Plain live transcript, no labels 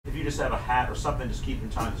you just have a hat or something, just keep in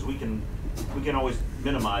time, because we can always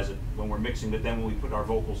minimize it when we're mixing, but then when we put our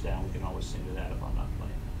vocals down, we can always sing to that if I'm not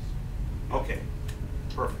playing this. Okay,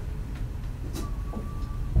 perfect.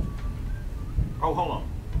 Oh, hold on.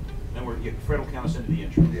 Then Fred will count us into the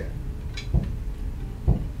intro. Yeah.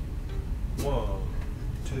 1,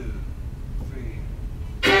 2, 3.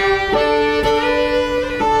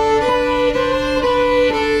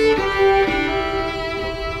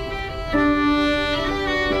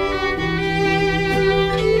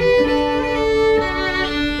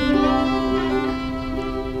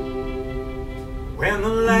 When the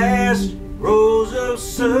last rose of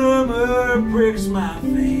summer pricks my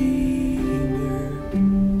finger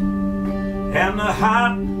and the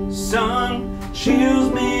hot sun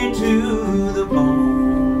chills me to the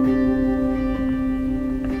bone,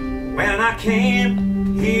 when I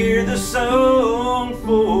can't hear the song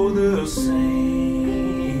for the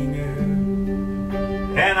singer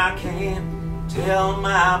and I can't tell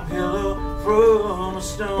my pillow from a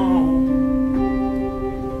stone,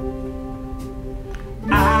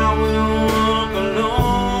 I will walk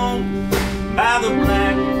alone by the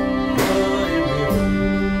black muddy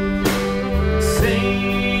river,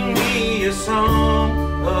 sing me a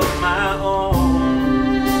song of my own.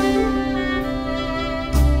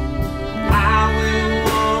 I will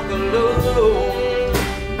walk alone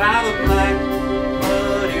by the black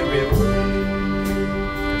muddy river,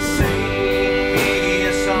 sing me a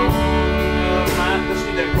song of my. Let's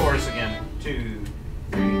do that chorus again. 2,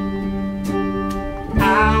 3. I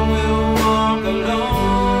will walk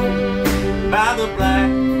alone by the black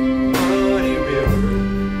muddy river,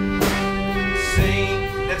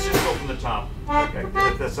 sing. Let's just go from the top. Okay,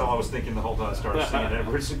 that's all I was thinking the whole time I started singing it.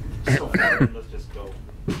 It's so far. Let's just go.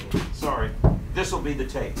 Sorry. This will be the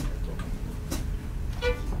take.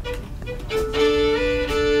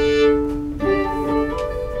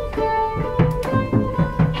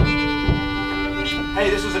 Hey,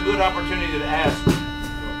 this is a good opportunity to ask.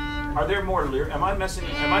 Are there more lyrics? Am I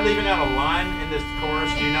leaving out a line in this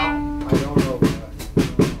chorus? Do you know? I don't know.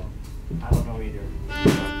 I don't know either.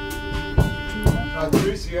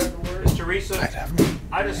 Teresa, you have the words? Is Teresa?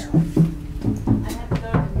 I just. I have to go to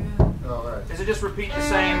the room. Oh, all right. Does it just repeat the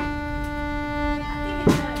same? I think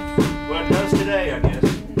it does. Well, it does today, I guess.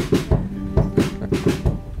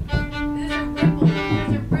 There's a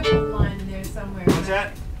ripple line in there somewhere. What's that?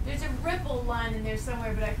 There's a ripple line in there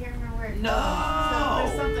somewhere, but I can't remember where it No. So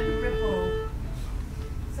there's something ripple.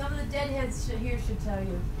 Some of the deadheads here should tell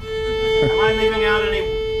you. Am I leaving out any?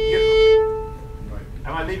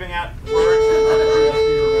 Am I leaving out words?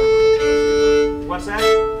 What's that?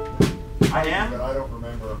 I am? But I don't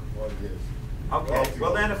remember what it is. Okay.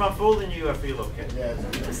 Well, then, if I'm fooling you, I feel okay. Yeah.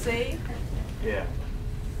 See? Yeah.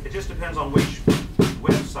 It just depends on which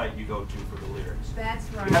website you go to for the lyrics. That's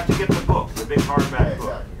right. You have to get the book, the big hardback book.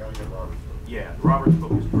 Exactly. Gotta get Robert's book. Yeah, the Robert's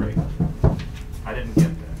book is great. I didn't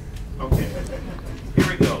get that. Okay. Here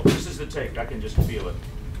we go. This is the take. I can just feel it.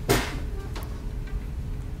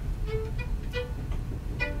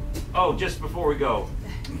 Oh, just before we go,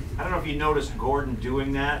 I don't know if you noticed Gordon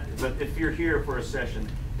doing that, but if you're here for a session,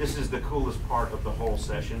 this is the coolest part of the whole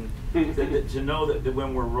session. To know that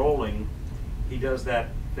when we're rolling, he does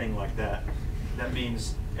that thing like that. That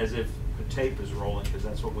means as if the tape is rolling, because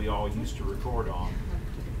that's what we all used to record on.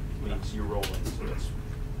 It means you're rolling, so that's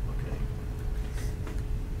okay.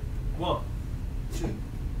 1, 2,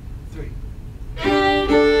 3.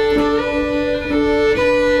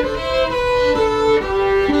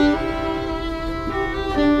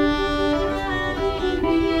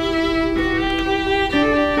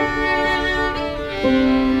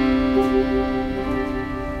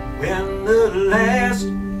 When the last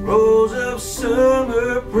rose of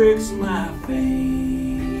summer pricks my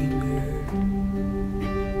finger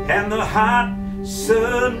and the hot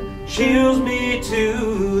sun chills me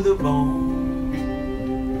to the bone,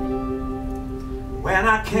 when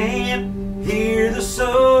I can't hear the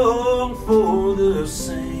song for the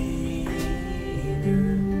singer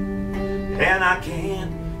and I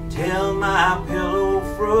can't tell my pillow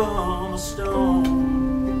from a stone,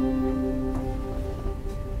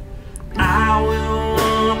 I will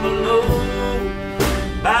walk alone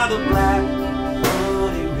by the black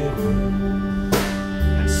muddy river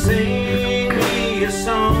and sing me a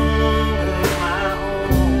song of my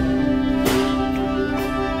own.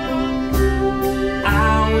 I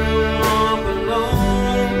will walk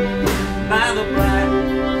alone by the black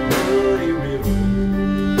muddy river,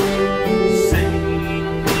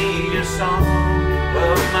 sing me a song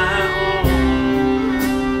of my own.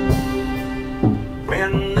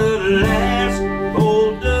 When the last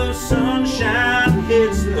bolt of sunshine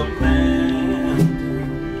hits the planet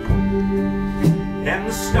and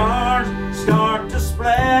the stars start to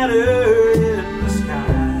splatter in the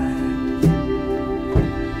sky.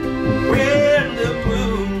 When the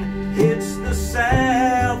moon hits the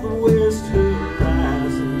southwest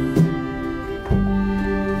horizon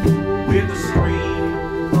with the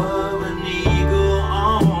scream of an eagle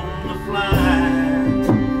on the fly,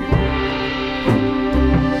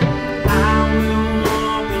 I will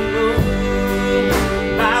walk alone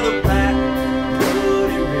by the black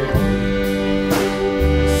muddy river,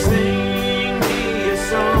 sing me a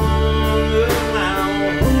song of my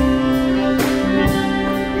own.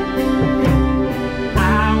 I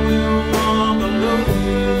will walk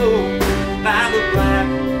alone by the black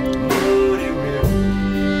muddy river,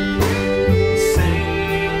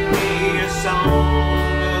 sing me a song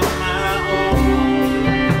of my own.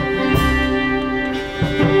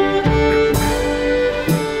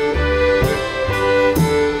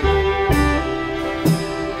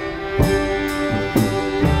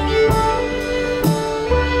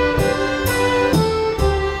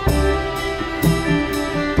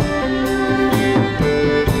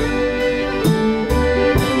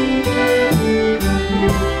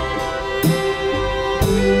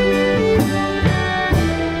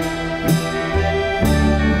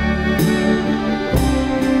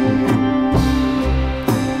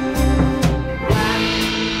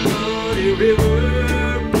 Muddy river,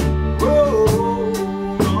 roll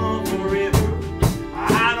on forever.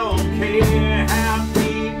 I don't care how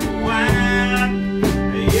deep the wind,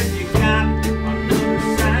 if you got another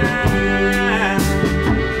side.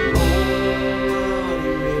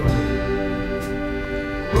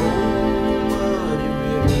 Roll muddy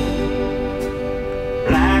river,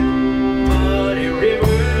 black muddy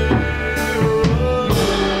river,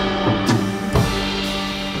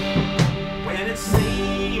 when it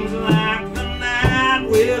seems like the night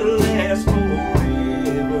will last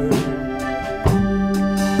forever,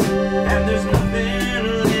 and there's nothing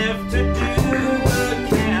left to do but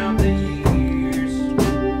count the years.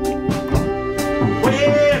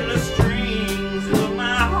 When the strings of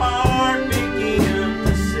my heart begin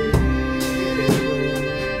to sever,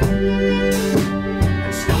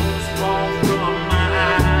 and stones fall from my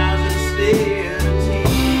eyes instead of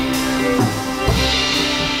tears,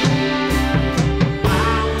 I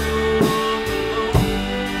will walk alone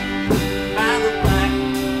by the black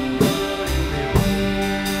muddy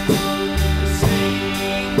river,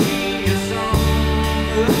 sing me a song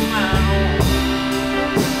of my own.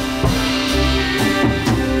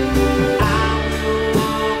 I will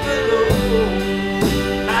walk alone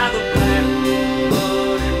by the black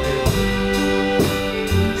muddy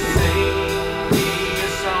river, sing me a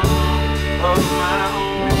song of my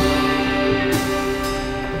own.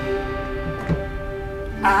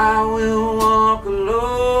 I will walk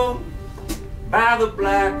alone by the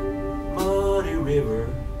black muddy river,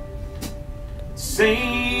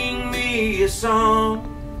 sing me a song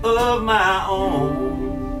of my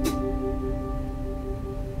own.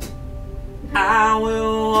 I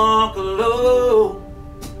will walk alone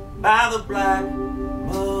by the black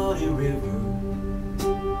muddy river,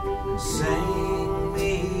 sing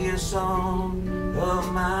me a song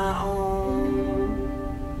of my own.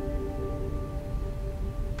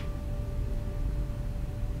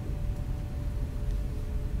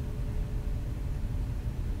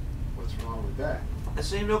 What's wrong with that? It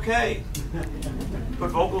seemed okay.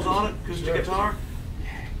 Put vocals on it, acoustic guitar.